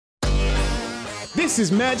This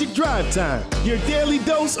is Magic Drive Time, your daily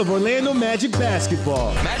dose of Orlando Magic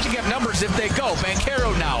basketball. Magic have numbers if they go.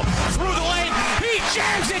 Banchero now through the lane. He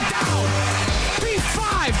jams it down.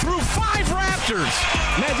 B5 through 5 Raptors.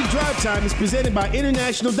 Magic Drive Time is presented by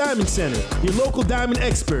International Diamond Center, your local diamond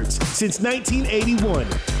experts since 1981.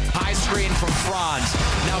 High screen from Franz.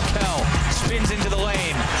 Now Kell spins into the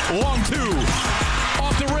lane. 1-2.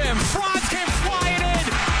 Off the rim. Franz can fly it in.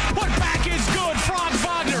 Put back is good. Franz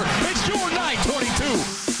Wagner. It's your night, 22.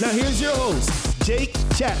 Now here's your host, Jake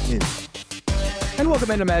Chapman. And welcome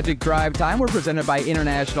into Magic Drive Time. We're presented by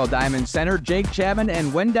International Diamond Center. Jake Chapman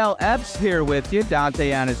and Wendell Epps here with you.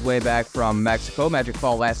 Dante on his way back from Mexico. Magic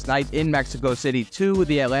fall last night in Mexico City to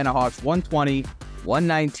the Atlanta Hawks,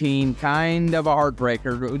 120-119. Kind of a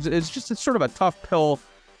heartbreaker. It's just sort of a tough pill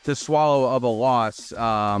to swallow of a loss.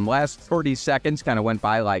 Last 30 seconds kind of went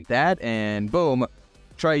by like that, and boom,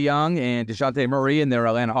 Trae Young and DeJounte Murray and their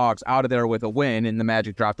Atlanta Hawks out of there with a win, and the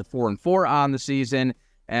Magic dropped to 4-4 on the season.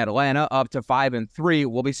 Atlanta up to 5-3.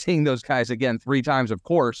 We'll be seeing those guys again 3 times, of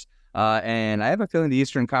course. And I have a feeling the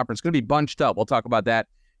Eastern Conference is going to be bunched up. We'll talk about that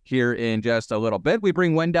here in just a little bit. We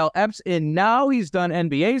bring Wendell Epps in now. He's done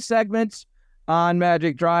NBA segments on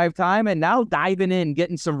Magic Drive Time, and now diving in,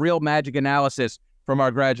 getting some real Magic analysis from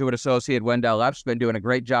our graduate associate, Wendell Epps. Been doing a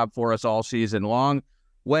great job for us all season long.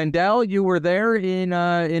 Wendell, you were there in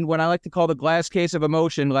what I like to call the glass case of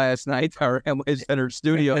emotion last night, our Amway Center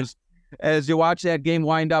studios. As you watch that game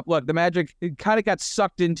wind up, look, the Magic kind of got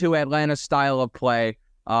sucked into Atlanta's style of play.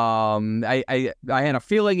 I had a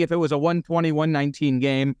feeling if it was a 120-119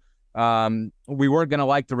 game, we weren't going to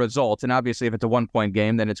like the result. And obviously, if it's a 1-point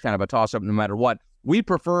game, then it's kind of a toss-up no matter what. We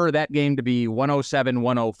prefer that game to be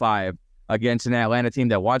 107-105 against an Atlanta team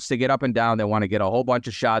that wants to get up and down. They want to get a whole bunch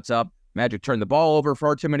of shots up. Magic turned the ball over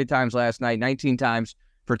far too many times last night, 19 times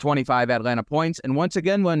for 25 Atlanta points. And once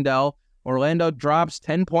again, Wendell, Orlando drops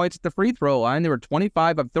 10 points at the free throw line. They were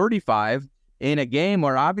 25 of 35 in a game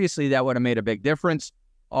where obviously that would have made a big difference.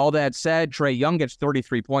 All that said, Trae Young gets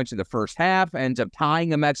 33 points in the first half, ends up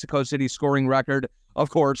tying a Mexico City scoring record. Of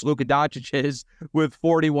course, Luka Doncic's with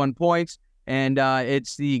 41 points. And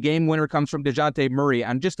it's the game winner comes from DeJounte Murray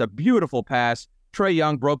on just a beautiful pass. Trae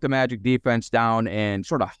Young broke the Magic defense down and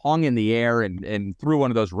sort of hung in the air and threw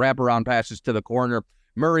one of those wraparound passes to the corner.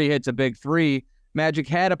 Murray hits a big three. Magic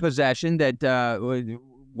had a possession that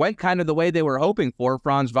went kind of the way they were hoping for.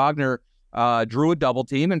 Franz Wagner drew a double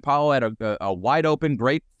team, and Paolo had a wide open,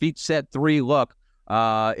 great feet set 3 look.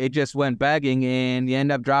 It just went begging, and you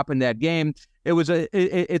end up dropping that game.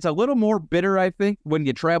 It's a little more bitter, I think, when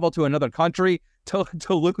you travel to another country to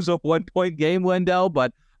lose a 1-point game, Wendell.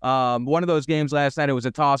 But one of those games last night, it was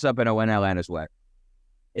a toss-up, and it went Atlanta's way.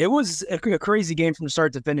 It was a crazy game from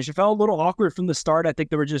start to finish. It felt a little awkward from the start. I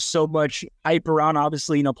think there was just so much hype around,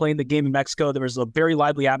 obviously, playing the game in Mexico. There was a very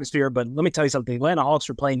lively atmosphere, but let me tell you something. Atlanta Hawks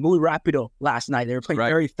were playing muy rápido last night. They were playing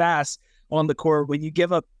very fast on the court. When you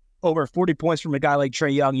give up over 40 points from a guy like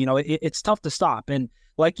Trae Young, it's tough to stop. And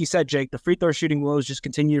like you said, Jake, the free throw shooting woes just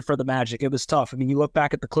continued for the Magic. It was tough. I mean, you look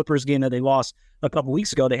back at the Clippers game that they lost a couple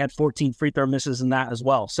weeks ago, they had 14 free throw misses in that as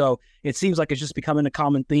well. So it seems like it's just becoming a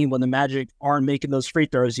common theme when the Magic aren't making those free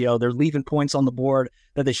throws. They're leaving points on the board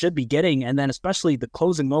that they should be getting. And then especially the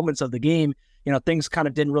closing moments of the game, things kind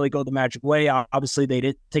of didn't really go the Magic way. Obviously, they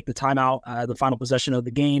did take the timeout, the final possession of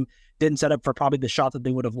the game, didn't set up for probably the shot that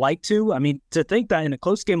they would have liked to. I mean, to think that in a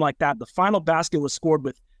close game like that, the final basket was scored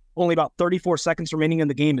with only about 34 seconds remaining in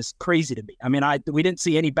the game is crazy to me. I mean, we didn't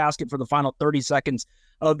see any basket for the final 30 seconds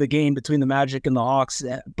of the game between the Magic and the Hawks.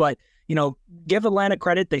 But, give Atlanta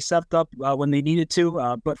credit. They stepped up when they needed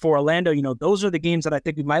to. But for Orlando, those are the games that I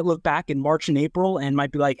think we might look back in March and April and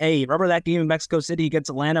might be like, hey, remember that game in Mexico City against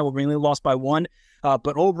Atlanta where we only lost by 1?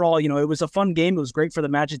 But overall, it was a fun game. It was great for the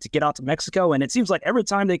Magic to get out to Mexico. And it seems like every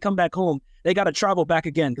time they come back home, they got to travel back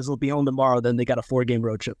again because they'll be home tomorrow. Then they got a 4-game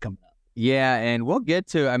road trip coming up. Yeah, and we'll get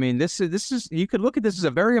to, this is you could look at this as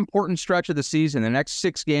a very important stretch of the season. The next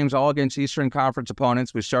 6 games, all against Eastern Conference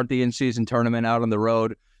opponents. We start the in-season tournament out on the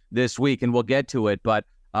road this week, and we'll get to it. But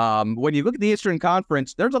when you look at the Eastern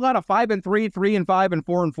Conference, there's a lot of 5-3, 3-5, and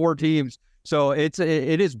 4-4 teams. So it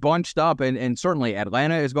is bunched up, and certainly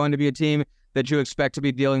Atlanta is going to be a team that you expect to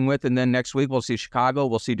be dealing with. And then next week we'll see Chicago,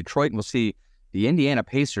 we'll see Detroit, and we'll see the Indiana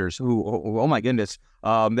Pacers, who, oh my goodness,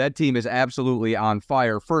 that team is absolutely on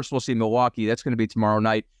fire. First, we'll see Milwaukee. That's going to be tomorrow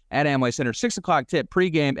night at Amway Center. 6 o'clock tip,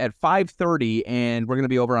 pregame at 5:30, and we're going to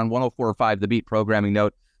be over on 104.5 The Beat. Programming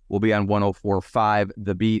note, we'll be on 104.5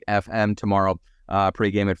 The Beat FM tomorrow,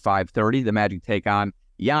 pregame at 5:30. The Magic take on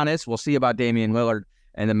Giannis. We'll see about Damian Lillard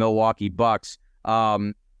and the Milwaukee Bucks.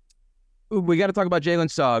 We got to talk about Jalen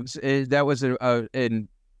Suggs. That was an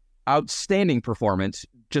outstanding performance,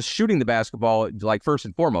 just shooting the basketball, like first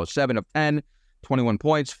and foremost, 7 of 10, 21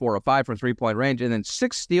 points, 4 of 5 from three-point range, and then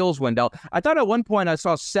 6 steals, Wendell. I thought at one point I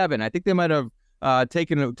saw 7. I think they might have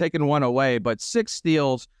taken one away, but 6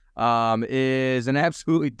 steals is an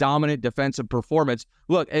absolutely dominant defensive performance.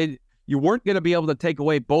 Look, you weren't going to be able to take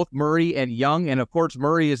away both Murray and Young, and of course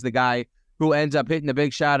Murray is the guy who ends up hitting the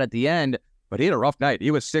big shot at the end, but he had a rough night. He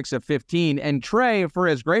was 6 of 15, and Trey, for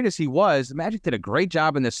as great as he was, the Magic did a great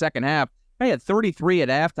job in the second half. He had 33 at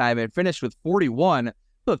halftime and finished with 41.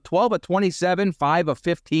 Look, 12 of 27, 5 of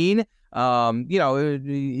 15.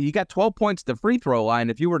 You got 12 points at the free throw line.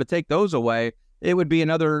 If you were to take those away, it would be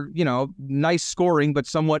another, nice scoring but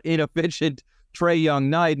somewhat inefficient Trae Young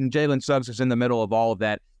night, and Jalen Suggs is in the middle of all of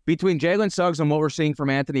that. Between Jalen Suggs and what we're seeing from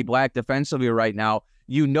Anthony Black defensively right now,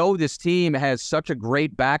 this team has such a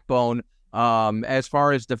great backbone as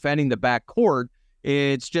far as defending the backcourt.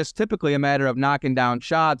 It's just typically a matter of knocking down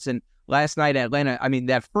shots, and last night Atlanta,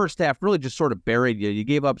 that first half really just sort of buried you. You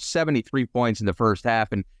gave up 73 points in the first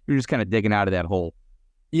half, and you're just kind of digging out of that hole.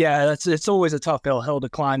 Yeah, it's always a tough hill to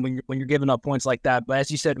climb when you're giving up points like that. But as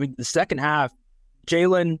you said, the second half,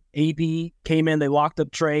 Jalen, AB came in, they locked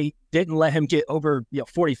up Trey, didn't let him get over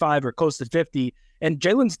 45 or close to 50. And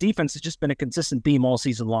Jalen's defense has just been a consistent theme all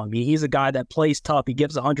season long. He's a guy that plays tough. He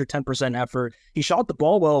gives 110% effort. He shot the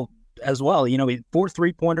ball well as well. He had 4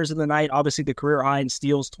 3-pointers in the night. Obviously, the career high in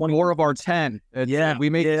steals, 24 of our 10. We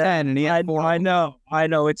made 10, and he had 4. I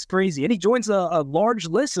know. It's crazy. And he joins a large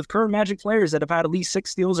list of current Magic players that have had at least 6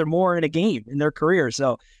 steals or more in a game in their career.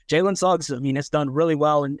 So Jalen Suggs, has done really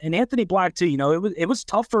well. And Anthony Black, too. It was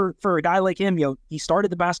tough for a guy like him. He started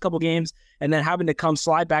the past couple games and then having to come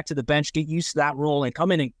slide back to the bench, get used to that role, and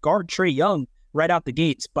come in and guard Trae Young right out the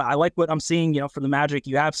gates. But I like what I'm seeing, for the Magic.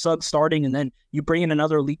 You have Suggs starting, and then you bring in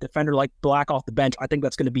another elite defender like Black off the bench. I think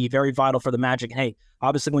that's going to be very vital for the Magic. And hey,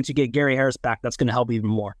 obviously, once you get Gary Harris back, that's going to help even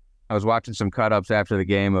more. I was watching some cut-ups after the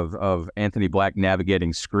game of Anthony Black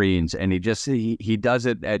navigating screens, and he does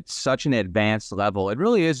it at such an advanced level. It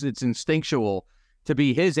really is. It's instinctual to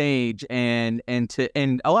be his age, and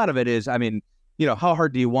a lot of it is, how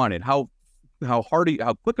hard do you want it? How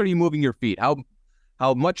quick are you moving your feet?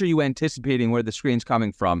 How much are you anticipating where the screen's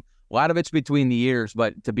coming from? A lot of it's between the ears,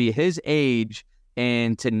 but to be his age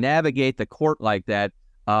and to navigate the court like that,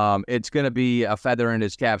 it's going to be a feather in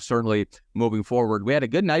his cap, certainly moving forward. We had a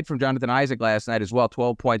good night from Jonathan Isaac last night as well.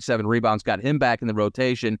 12.7 rebounds, got him back in the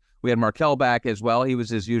rotation. We had Markelle back as well. He was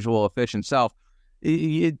his usual efficient self.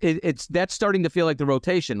 That's starting to feel like the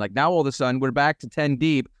rotation. Like now all of a sudden we're back to 10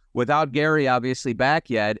 deep without Gary obviously back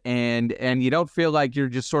yet, and you don't feel like you're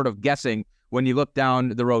just sort of guessing when you look down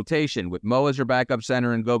the rotation. With Mo as your backup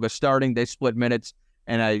center and Goga starting, they split minutes,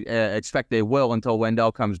 and I expect they will until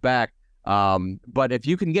Wendell comes back. But if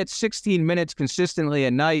you can get 16 minutes consistently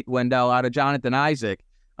a night, Wendell, out of Jonathan Isaac,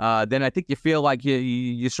 then I think you feel like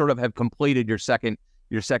you sort of have completed your second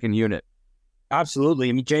unit.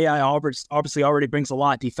 Absolutely. J.I. obviously already brings a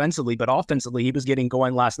lot defensively, but offensively, he was getting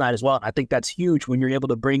going last night as well. And I think that's huge when you're able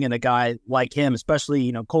to bring in a guy like him,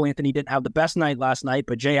 especially, Cole Anthony didn't have the best night last night,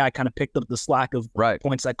 but J.I. kind of picked up the slack of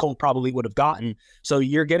points that Cole probably would have gotten. So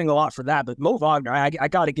you're getting a lot for that. But Mo Wagner, I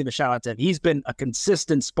got to give a shout out to him. He's been a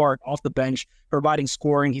consistent spark off the bench, providing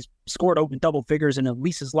scoring. He's scored open double figures in at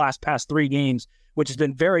least his past 3 games, which has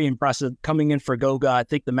been very impressive coming in for Goga. I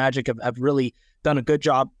think the Magic have really done a good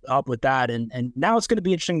job up with that. And now it's going to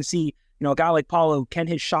be interesting to see, a guy like Paolo, can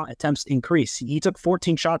his shot attempts increase? He took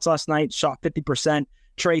 14 shots last night, shot 50%.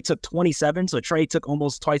 Trey took 27, so Trey took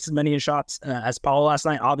almost twice as many shots as Paolo last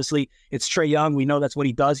night. Obviously, it's Trae Young. We know that's what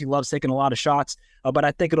he does. He loves taking a lot of shots. But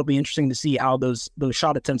I think it'll be interesting to see how those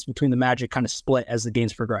shot attempts between the Magic kind of split as the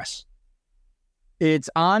games progress. It's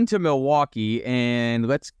on to Milwaukee, and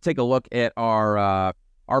let's take a look at our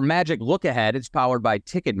Magic look ahead. It's powered by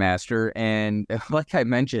Ticketmaster, and like I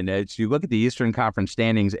mentioned, as you look at the Eastern Conference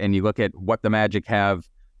standings and you look at what the Magic have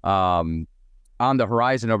on the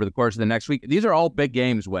horizon over the course of the next week, these are all big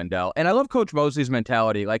games, Wendell. And I love Coach Mosley's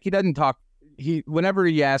mentality. Like, he doesn't talk. Whenever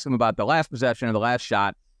you ask him about the last possession or the last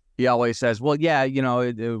shot, he always says, well, yeah,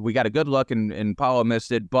 we got a good look and Paolo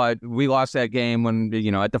missed it, but we lost that game when,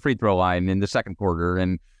 at the free throw line in the second quarter.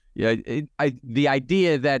 And the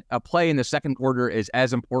idea that a play in the second quarter is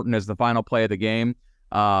as important as the final play of the game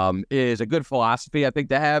is a good philosophy, I think,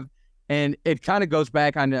 to have. And it kind of goes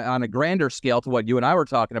back on a grander scale to what you and I were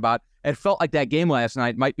talking about. It felt like that game last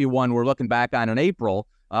night might be one we're looking back on in April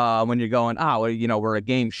when you're going, we're a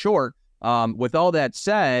game short. With all that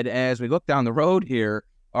said, as we look down the road here,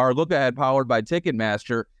 our look ahead powered by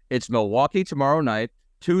Ticketmaster, it's Milwaukee tomorrow night.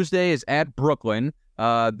 Tuesday is at Brooklyn.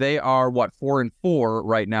 They are 4-4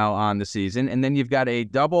 right now on the season, and then you've got a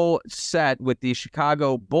double set with the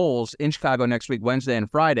Chicago Bulls in Chicago next week, Wednesday and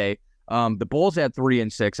Friday. The Bulls at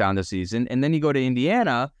 3-6 on the season, and then you go to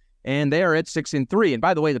Indiana, and they are at 6-3. And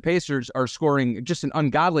by the way, the Pacers are scoring just an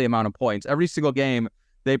ungodly amount of points every single game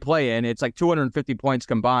they play in. It's like 250 points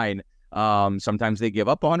combined. Sometimes they give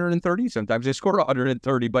up 130, sometimes they score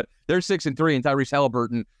 130, but they're 6-3, and Tyrese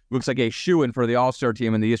Halliburton looks like a shoo-in for the All-Star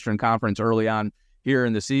team in the Eastern Conference early on here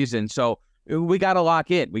in the season. So we got to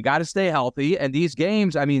lock in. We got to stay healthy. And these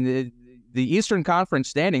games, I mean, the Eastern Conference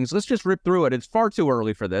standings, let's just rip through it. It's far too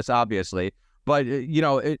early for this, obviously. But,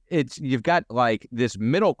 it's you've got like this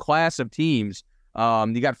middle class of teams.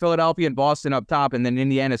 You got Philadelphia and Boston up top, and then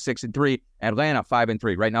Indiana 6-3, Atlanta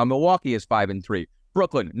 5-3. Right now, Milwaukee is 5-3.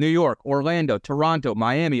 Brooklyn, New York, Orlando, Toronto,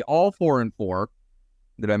 Miami, all 4-4.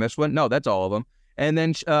 Did I miss one? No, that's all of them. And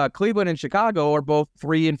then Cleveland and Chicago are both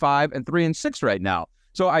 3-5 and 3-6 right now.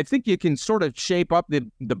 So I think you can sort of shape up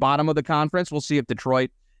the bottom of the conference. We'll see if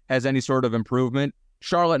Detroit has any sort of improvement.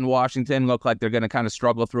 Charlotte and Washington look like they're going to kind of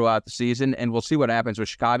struggle throughout the season, and we'll see what happens with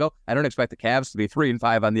Chicago. I don't expect the Cavs to be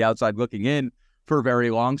 3-5 on the outside looking in for very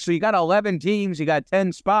long. So you got 11 teams, you got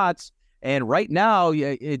 10 spots, and right now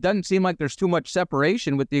it doesn't seem like there's too much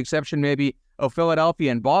separation, with the exception maybe of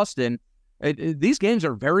Philadelphia and Boston. These games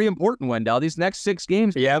are very important, Wendell. These next 6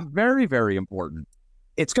 games are very, very important.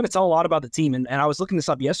 It's going to tell a lot about the team. And I was looking this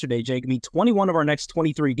up yesterday, Jake. I mean, 21 of our next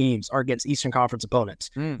 23 games are against Eastern Conference opponents.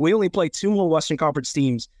 We only play 2 more Western Conference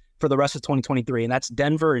teams for the rest of 2023, and that's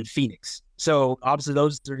Denver and Phoenix. So obviously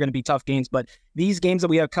those are going to be tough games. But these games that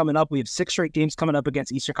we have coming up, we have 6 straight games coming up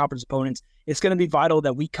against Eastern Conference opponents. It's going to be vital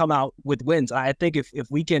that we come out with wins. I think if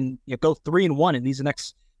we can go 3-1 in these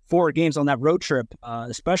next 4 games on that road trip,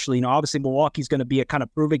 especially, obviously Milwaukee's going to be a kind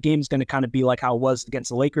of prove-it game. It's going to kind of be like how it was against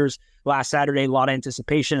the Lakers last Saturday. A lot of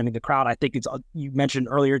anticipation. I mean, the crowd, I think you mentioned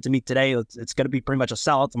earlier to me today, it's going to be pretty much a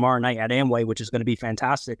sellout tomorrow night at Amway, which is going to be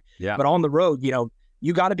fantastic. Yeah. But on the road,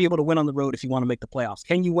 you got to be able to win on the road if you want to make the playoffs.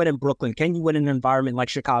 Can you win in Brooklyn? Can you win in an environment like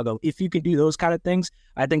Chicago? If you can do those kind of things,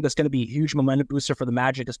 I think that's going to be a huge momentum booster for the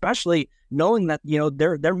Magic, especially knowing that,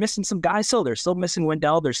 they're missing some guys still. They're still missing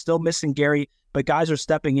Wendell. They're still missing Gary, but guys are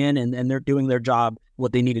stepping in and they're doing their job,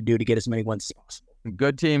 what they need to do to get as many wins as possible.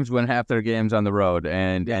 Good teams win half their games on the road,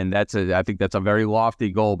 and I think that's a very lofty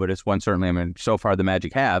goal, but it's one certainly, so far the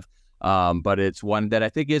Magic have, but it's one that I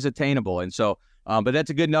think is attainable. And so, but that's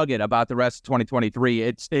a good nugget about the rest of 2023.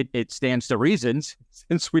 It stands to reasons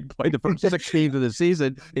since we played the first 6 games of the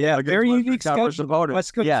season. Yeah, very unique schedule.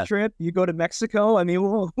 West Coast trip. You go to Mexico. I mean,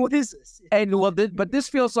 what is this? And but this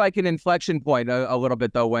feels like an inflection point a little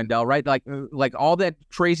bit, though, Wendell. Right? Like all that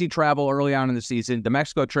crazy travel early on in the season, the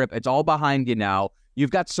Mexico trip. It's all behind you now.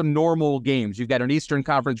 You've got some normal games. You've got an Eastern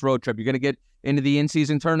Conference road trip. You're going to get into the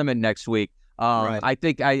in-season tournament next week. Right. I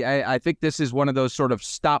think this is one of those sort of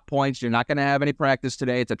stop points. You're not going to have any practice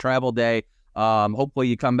today. It's a travel day. Hopefully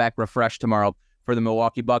you come back refreshed tomorrow for the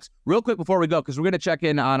Milwaukee Bucks. Real quick before we go, because we're going to check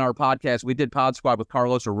in on our podcast. We did Pod Squad with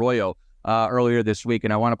Carlos Arroyo earlier this week,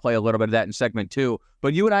 and I want to play a little bit of that in segment 2.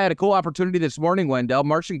 But you and I had a cool opportunity this morning, Wendell.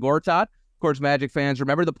 Marcin Gortat, of course, Magic fans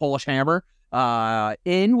remember the Polish Hammer,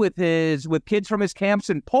 with kids from his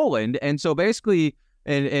camps in Poland. And so basically,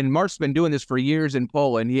 and Mark's been doing this for years in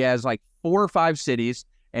Poland. He has like 4 or 5 cities,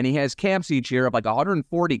 and he has camps each year of like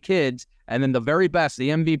 140 kids. And then the very best, the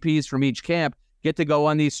MVPs from each camp, get to go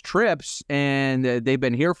on these trips. And they've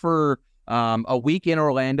been here for a week in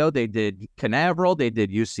Orlando. They did Canaveral. They did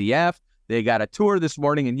UCF. They got a tour this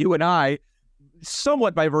morning. And you and I,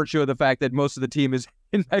 somewhat by virtue of the fact that most of the team is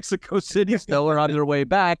in Mexico City still or on their way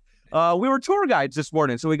back, we were tour guides this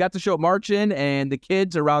morning. So we got to show Marcin and the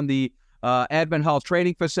kids around the AdventHealth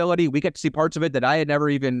Training Facility. We got to see parts of it that I had never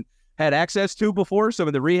even had access to before, some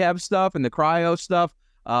of the rehab stuff and the cryo stuff.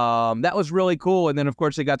 That was really cool. And then, of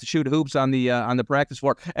course, they got to shoot hoops on the practice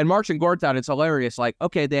floor. And Marcin Gortat, it's hilarious. Like,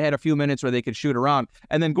 okay, they had a few minutes where they could shoot around,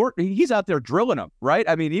 and then he's out there drilling them, right?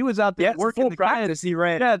 I mean, he was out there working full practice. He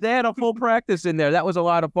ran. Yeah, they had a full practice in there. That was a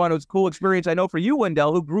lot of fun. It was a cool experience. I know for you,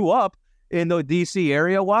 Wendell, who grew up in the D.C.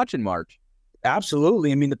 area watching March.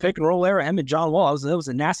 Absolutely. I mean, the pick and roll era, him and John Wall, that was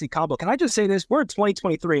a nasty combo. Can I just say this? We're in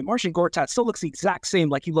 2023. Marcin Gortat still looks the exact same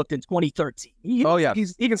like he looked in 2013. He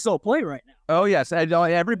can still play right now. Oh, yes. And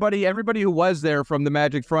everybody who was there from the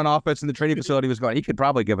Magic front office and the training facility was going, he could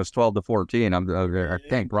probably give us 12 to 14. I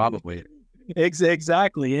think probably.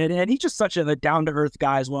 Exactly. And he's just such a down-to-earth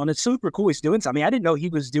guy as well. And it's super cool he's doing something. I didn't know he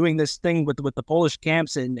was doing this thing with the Polish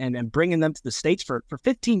camps and bringing them to the States for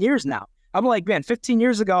 15 years now. I'm like, man, 15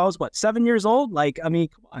 years ago, I was 7 years old? Like, I mean,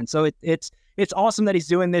 come on. So it's awesome that he's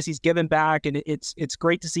doing this. He's giving back, and it's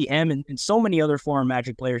great to see him and so many other former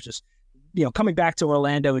Magic players just coming back to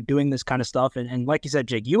Orlando and doing this kind of stuff. And like you said,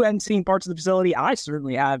 Jake, you hadn't seen parts of the facility. I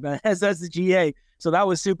certainly have, as the GA. So that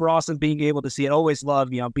was super awesome being able to see it. Always love,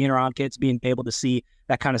 being around kids, being able to see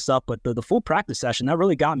that kind of stuff. But the full practice session, that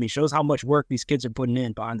really got me. Shows how much work these kids are putting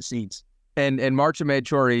in behind the scenes. And Marcin made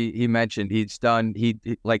sure he mentioned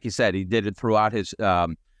like you said, he did it throughout his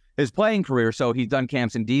playing career. So he's done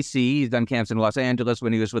camps in DC, he's done camps in Los Angeles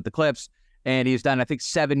when he was with the Clips, and he's done, I think,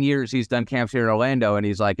 7 years he's done camps here in Orlando, and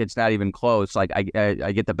he's like, it's not even close. Like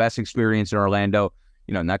I get the best experience in Orlando,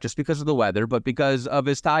 not just because of the weather, but because of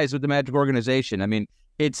his ties with the Magic organization. I mean,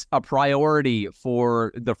 it's a priority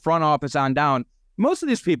for the front office on down. Most of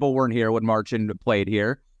these people weren't here when Marcin played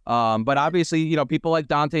here. But obviously, people like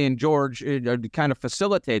Dante and George kind of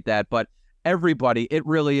facilitate that. But everybody, it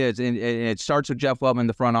really is. And it starts with Jeff Weltman in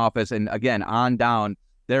the front office. And again, on down,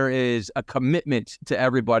 there is a commitment to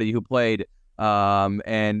everybody who played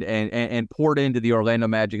and poured into the Orlando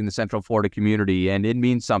Magic in the Central Florida community. And it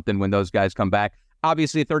means something when those guys come back.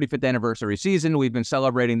 Obviously, 35th anniversary season. We've been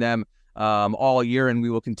celebrating them all year, and we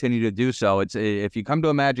will continue to do so. If you come to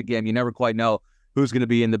a Magic game, you never quite know who's going to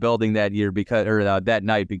be in the building that year that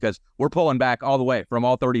night, because we're pulling back all the way from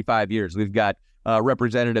all 35 years. We've got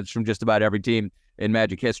representatives from just about every team in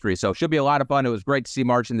Magic history. So it should be a lot of fun. It was great to see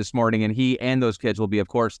Marcin this morning, and he and those kids will be, of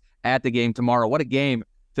course, at the game tomorrow. What a game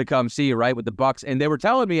to come see, right, with the Bucks. And they were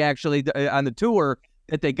telling me, actually, on the tour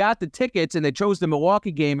that they got the tickets and they chose the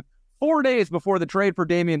Milwaukee game 4 days before the trade for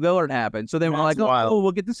Damian Lillard happened. So they were like, oh,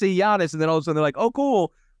 we'll get to see Giannis. And then all of a sudden they're like, oh,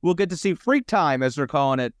 cool, we'll get to see freak time, as they're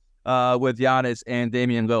calling it, with Giannis and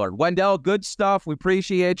Damian Lillard. Wendell, good stuff. We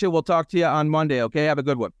appreciate you. We'll talk to you on Monday, okay? Have a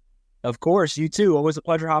good one. Of course. You too. Always a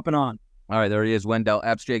pleasure hopping on. All right, there he is, Wendell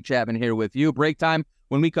Epps. Jake Chapman here with you. Break time.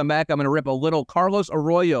 When we come back, I'm going to rip a little Carlos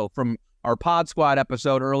Arroyo from our Pod Squad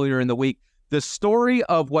episode earlier in the week. The story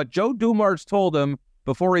of what Joe Dumars told him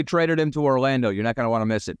before he traded him to Orlando. You're not going to want to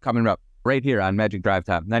miss it. Coming up right here on Magic Drive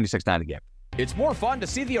Time, 96.9 The Game. It's more fun to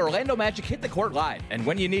see the Orlando Magic hit the court live. And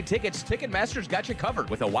when you need tickets, Ticketmaster's got you covered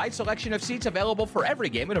with a wide selection of seats available for every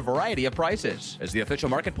game at a variety of prices. As the official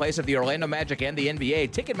marketplace of the Orlando Magic and the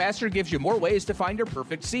NBA, Ticketmaster gives you more ways to find your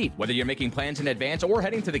perfect seat, whether you're making plans in advance or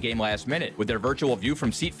heading to the game last minute. With their virtual view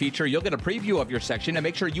from seat feature, you'll get a preview of your section and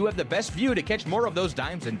make sure you have the best view to catch more of those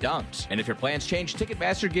dimes and dunks. And if your plans change,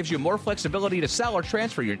 Ticketmaster gives you more flexibility to sell or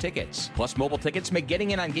transfer your tickets. Plus, mobile tickets make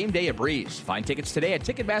getting in on game day a breeze. Find tickets today at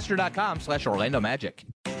Ticketmaster.com/Orlando Magic.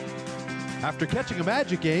 After catching a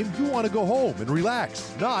Magic game, you want to go home and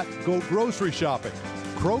relax, not go grocery shopping.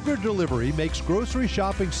 Kroger Delivery makes grocery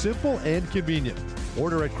shopping simple and convenient.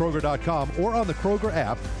 Order at Kroger.com or on the Kroger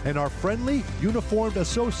app, and our friendly, uniformed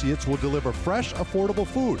associates will deliver fresh, affordable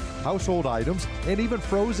food, household items, and even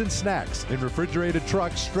frozen snacks in refrigerated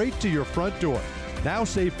trucks straight to your front door. Now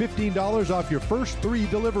save $15 off your first 3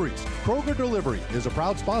 deliveries. Kroger Delivery is a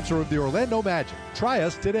proud sponsor of the Orlando Magic. Try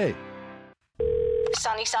us today.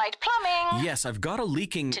 Sunnyside Plumbing. Yes, I've got a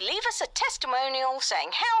leaking... To leave us a testimonial saying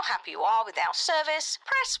how happy you are with our service,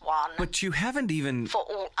 press 1. But you haven't even... For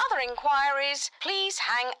all other inquiries, please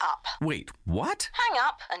hang up. Wait, what? Hang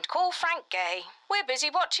up and call Frank Gay. We're busy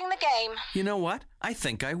watching the game. You know what? I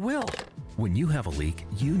think I will. When you have a leak,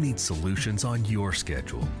 you need solutions on your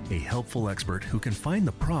schedule. A helpful expert who can find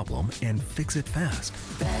the problem and fix it fast.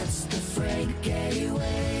 That's the Frank Gay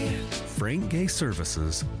way.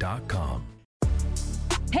 FrankGayServices.com.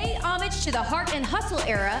 Pay homage to the heart and hustle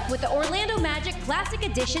era with the Orlando Magic Classic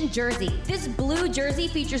Edition jersey. This blue jersey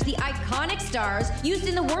features the iconic stars used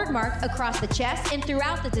in the word mark across the chest and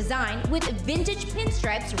throughout the design, with vintage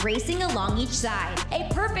pinstripes racing along each side. A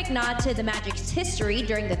perfect nod to the Magic's history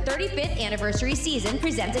during the 35th anniversary season,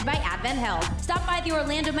 presented by AdventHealth. Stop by the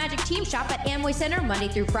Orlando Magic Team Shop at Amway Center Monday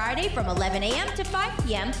through Friday from 11 a.m. to 5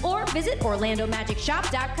 p.m. or visit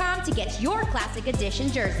OrlandoMagicShop.com to get your Classic Edition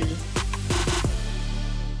jersey.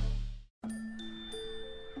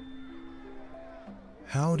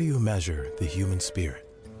 How do you measure the human spirit?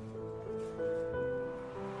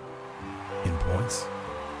 In points?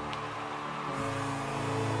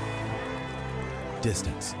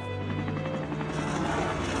 Distance?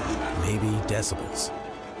 Maybe decibels?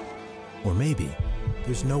 Or maybe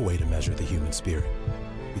there's no way to measure the human spirit,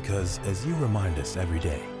 because as you remind us every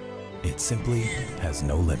day, it simply has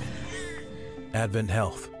no limit.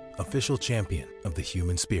 AdventHealth, official champion of the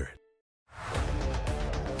human spirit.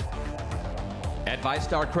 At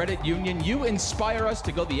ViStar Credit Union, you inspire us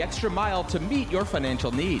to go the extra mile to meet your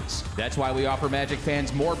financial needs. That's why we offer Magic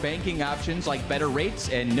fans more banking options like better rates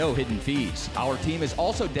and no hidden fees. Our team is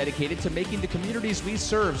also dedicated to making the communities we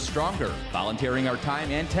serve stronger, volunteering our time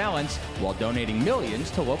and talents while donating millions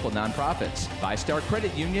to local nonprofits. ViStar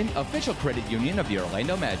Credit Union, official credit union of the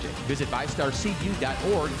Orlando Magic. Visit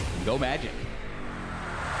ViStarCU.org and go Magic.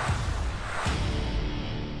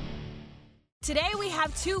 Today we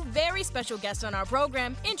have two very special guests on our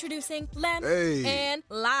program, introducing Lem and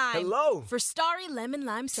Lime. Hello. For Starry Lemon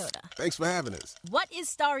Lime Soda. Thanks for having us. What is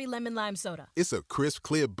Starry Lemon Lime Soda? It's a crisp,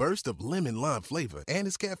 clear burst of lemon lime flavor, and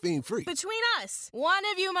it's caffeine-free. Between us, one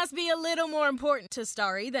of you must be a little more important to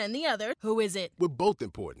Starry than the other. Who is it? We're both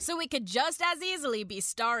important. So it could just as easily be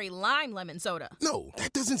Starry Lime Lemon Soda. No,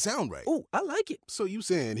 that doesn't sound right. Oh, I like it. So you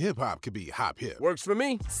saying hip-hop could be hop-hip? Works for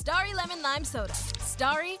me. Starry Lemon Lime Soda.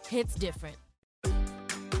 Starry hits different.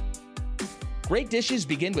 Great dishes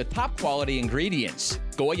begin with top-quality ingredients.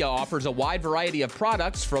 Goya offers a wide variety of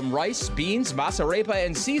products from rice, beans, masarepa,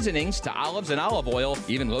 and seasonings to olives and olive oil,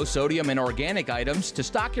 even low-sodium and organic items to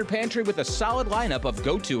stock your pantry with a solid lineup of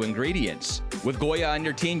go-to ingredients. With Goya on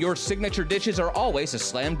your team, your signature dishes are always a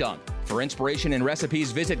slam dunk. For inspiration and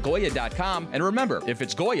recipes, visit Goya.com. And remember, if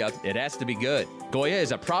it's Goya, it has to be good. Goya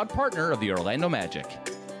is a proud partner of the Orlando Magic.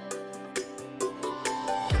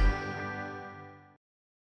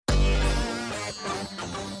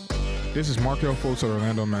 This is Markel Fultz of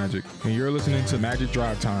Orlando Magic, and you're listening to Magic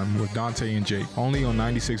Drive Time with Dante and Jake, only on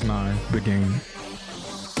 96.9 The Game.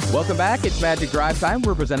 Welcome back. It's Magic Drive Time.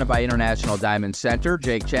 We're presented by International Diamond Center.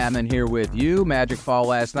 Jake Chapman here with you. Magic fall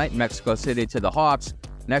last night in Mexico City to the Hawks.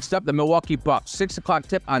 Next up, the Milwaukee Bucks. 6 o'clock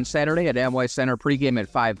tip on Saturday at Amway Center. Pregame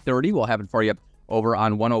at 5:30. We'll have it for you over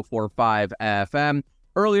on 104.5 FM.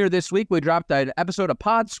 Earlier this week, we dropped an episode of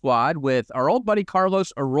Pod Squad with our old buddy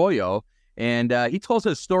Carlos Arroyo. And he told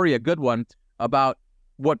us a story, a good one, about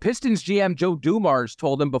what Pistons GM Joe Dumars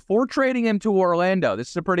told him before trading him to Orlando. This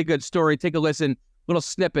is a pretty good story. Take a listen, little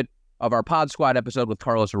snippet of our Pod Squad episode with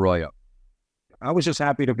Carlos Arroyo. I was just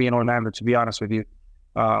happy to be in Orlando, to be honest with you.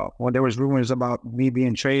 When there was rumors about me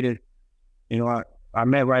being traded, I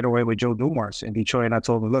met right away with Joe Dumars in Detroit, and I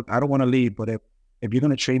told him, look, I don't want to leave, but if you're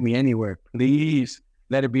going to trade me anywhere, please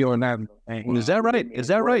let it be Orlando. And, is that right? Is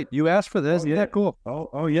that right? You asked for this? Yeah, cool.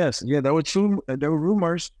 Oh, yes. Yeah, there were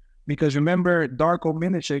rumors because remember Darko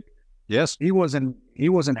Milicic? Yes. He wasn't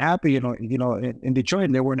happy, in Detroit,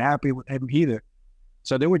 and they weren't happy with him either.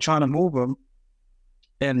 So they were trying to move him.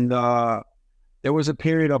 And there was a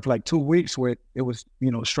period of like 2 weeks where it was,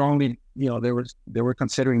 strongly, they were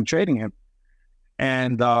considering trading him.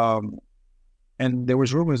 And there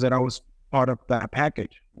was rumors that I was part of that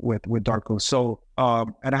package with Darko. So,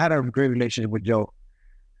 and I had a great relationship with Joe.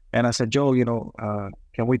 And I said, Joe,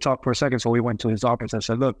 can we talk for a second? So we went to his office. I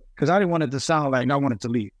said, look, because I didn't want it to sound like I wanted to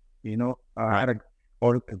leave,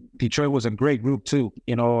 Detroit was a great group too,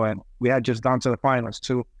 and we had just gone to the finals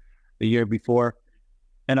too the year before.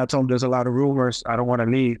 And I told him there's a lot of rumors. I don't want to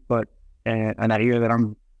leave, and I hear that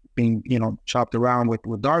I'm being, chopped around with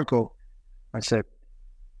Darko. I said,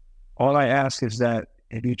 all I ask is that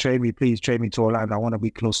if you trade me, please trade me to Orlando. I want to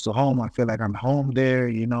be close to home. I feel like I'm home there,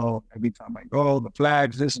 every time I go, the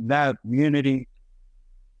flags, this and that, community.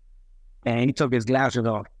 And he took his glasses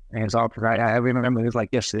off and his office. I remember it was like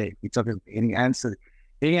yesterday. He took his, and he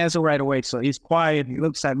answered right away. So he's quiet. He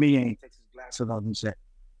looks at me and he takes his glasses off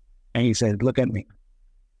and he said, look at me.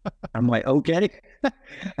 I'm like, okay.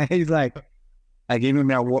 And he's like, I gave him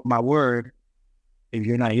my word. If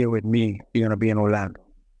you're not here with me, you're going to be in Orlando.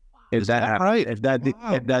 If that happens, right? If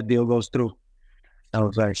that deal goes through. I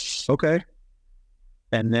was like, okay.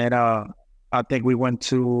 And then I think we went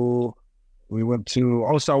to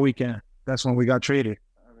All-Star Weekend. That's when we got traded.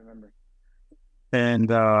 I remember. And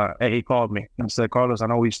he called me and said, Carlos, I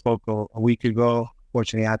know we spoke a week ago.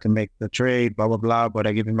 Fortunately, I had to make the trade, blah, blah, blah. But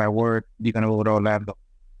I give you my word, you're going to go to Orlando.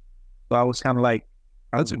 So I was kind of like,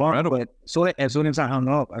 that's incredible. But as soon as I hung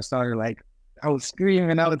up, I was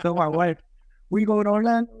screaming out to my wife, we go to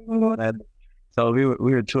Orlando. So we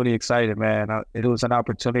were truly excited, man. It was an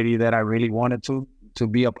opportunity that I really wanted to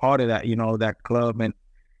be a part of that, that club. And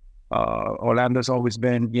Orlando's always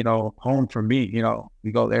been, home for me.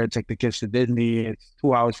 We go there and take the kids to Disney. It's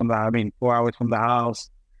 4 hours from the house.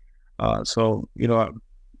 So,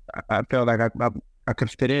 I felt like I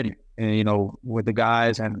could fit in, with the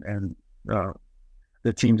guys and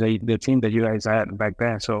the team that you guys had back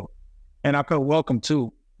then. So, and I felt welcome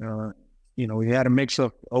too. We had a mix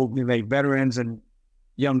of veterans and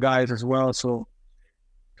young guys as well. So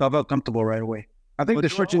I felt comfortable right away. I think the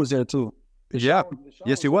structure was there too. Yeah.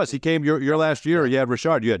 Yes, he was. He came your last year. You had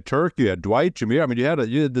Rashard. You had Turk. You had Dwight. Jameer. I mean, you had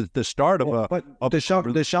the start of a. But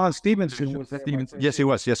Deshaun Stevenson was. Yes, he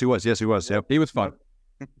was. Yep. He was fun.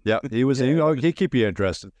 Yeah, he was. He'd keep you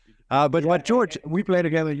interested. But George, we played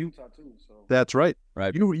together in Utah too. So. That's right.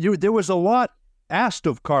 Right. There was a lot asked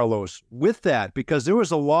of Carlos with that, because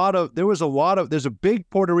there's a big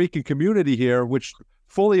Puerto Rican community here which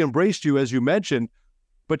fully embraced you, as you mentioned,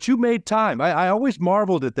 but you made time. I always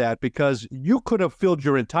marveled at that, because you could have filled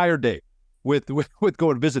your entire day with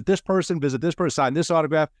going visit this person, sign this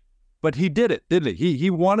autograph, but he did it, didn't he? He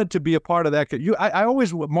wanted to be a part of that. I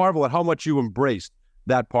always marvel at how much you embraced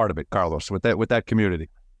that part of it, Carlos, with that community.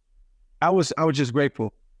 I was just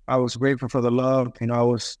grateful. I was grateful for the love. I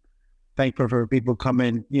was thankful for people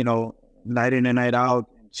coming, night in and night out,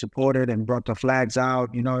 supported and brought the flags out.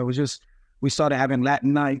 It was just, we started having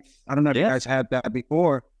Latin nights. I don't know if you guys had that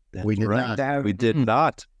before. We did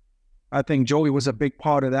not. I think Joey was a big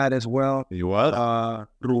part of that as well. He was.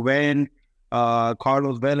 Ruben,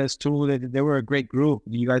 Carlos Velez too. They were a great group.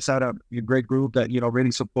 You guys had a great group that,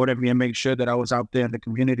 really supported me and made sure that I was out there in the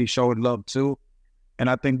community showing love too. And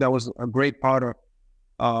I think that was a great part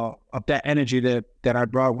of that energy that I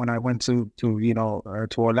brought when I went to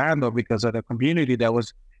Orlando, because of the community that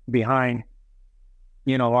was behind,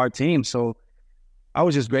 our team. So I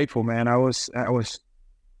was just grateful, man. I was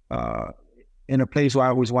in a place where I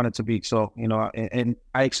always wanted to be. So, and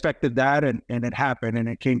I expected that, and it happened, and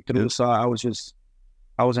it came through. So I was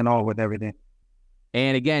in awe with everything.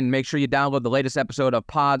 And again, make sure you download the latest episode of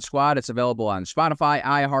Pod Squad. It's available on Spotify,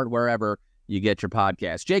 iHeart, wherever you get your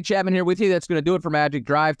podcast. Jake Chapman here with you. That's going to do it for Magic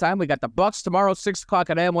Drive Time. We got the Bucks tomorrow, 6 o'clock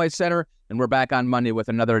at Amway Center, and we're back on Monday with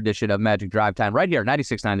another edition of Magic Drive Time right here,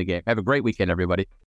 96.9 The Game. Have a great weekend, everybody.